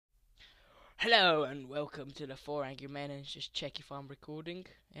Hello and welcome to the Four Angry Men, and just check if I'm recording.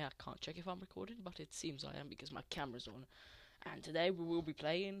 Yeah, I can't check if I'm recording, but it seems I am because my camera's on. And today we will be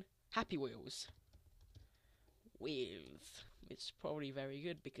playing Happy Wheels. Wheels. It's probably very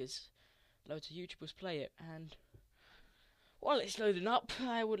good because loads of YouTubers play it, and while it's loading up,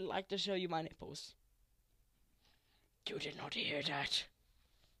 I would like to show you my nipples. You did not hear that.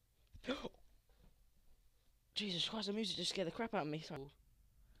 Jesus Christ, the music just scared the crap out of me.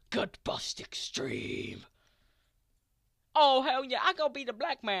 Gutbust Extreme. Oh, hell yeah, I gotta be the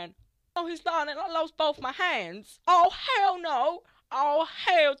black man. Oh, he's not, and I lost both my hands. Oh, hell no. Oh,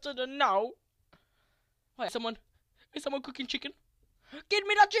 hell to the no. Wait, is someone cooking chicken? Give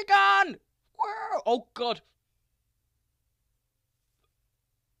me the chicken! Whoa. Oh, God.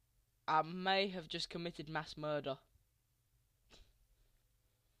 I may have just committed mass murder.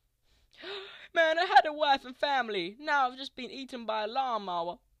 Man, I had a wife and family. Now I've just been eaten by a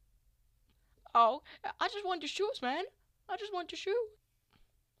lawnmower. Oh, I just want your shoes, man. I just want your shoe.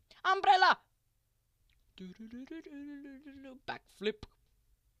 Umbrella! Backflip.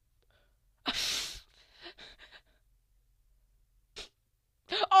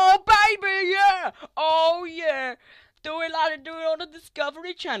 Oh, baby, yeah! Oh, yeah! Do it like they do it on the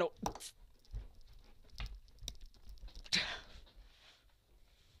Discovery Channel.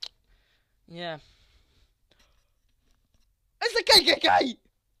 Yeah. It's the KKK!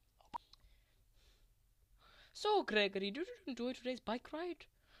 So, Gregory, did you enjoy today's bike ride?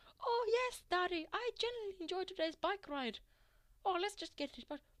 Oh, yes, Daddy. I genuinely enjoyed today's bike ride. Oh, let's just get it.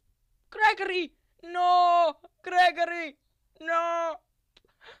 But Gregory! No! Gregory! No!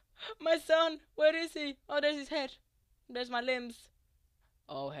 My son! Where is he? Oh, there's his head. There's my limbs.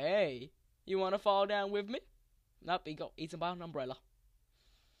 Oh, hey. You want to fall down with me? Nope, he got eaten by an umbrella.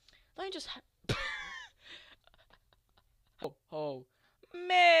 Don't you just Oh, oh.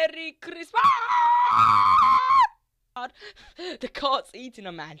 Merry Christmas! God. The cart's eating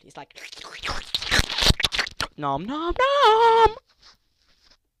a man. He's like nom nom nom.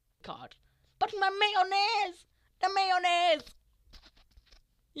 God. But my mayonnaise! The mayonnaise!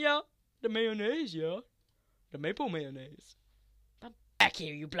 Yeah, the mayonnaise, yeah. The maple mayonnaise. Back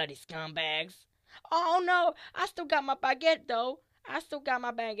here, you bloody scumbags. Oh no, I still got my baguette though. I still got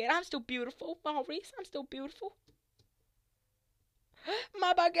my baguette. I'm still beautiful, Maurice. I'm still beautiful.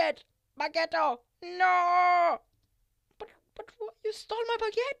 My baguette! Baguetto! No! But what? You stole my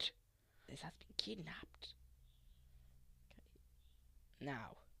baguette? This has been kidnapped. Okay.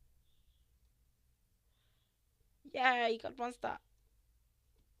 Now. Yeah, you got one star.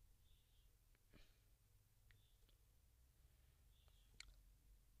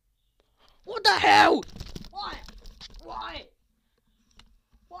 What the hell? Why? Why?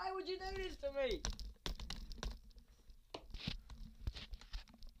 Why would you do this to me?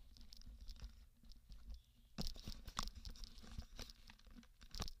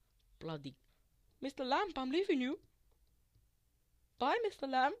 Bloody. Mr. Lamp, I'm leaving you. Bye, Mr.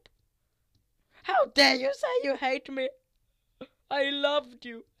 Lamp. How dare you say you hate me? I loved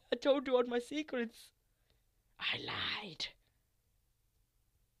you. I told you all my secrets. I lied.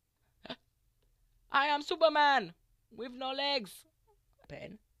 I am Superman with no legs.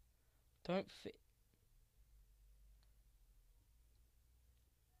 Pen, don't fit.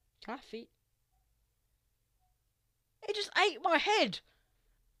 Can I fit? It just ate my head.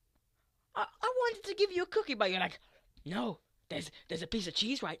 I wanted to give you a cookie, but you're like, no, there's a piece of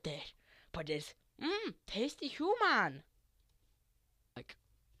cheese right there. But there's, tasty human. Like,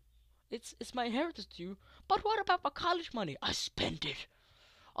 it's my inheritance to you. But what about my college money? I spent it.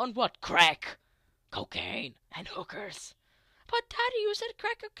 On what? Crack, cocaine, and hookers. But Daddy, you said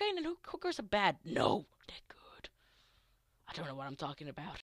crack, cocaine, and hookers are bad. No, they're good. I don't know what I'm talking about.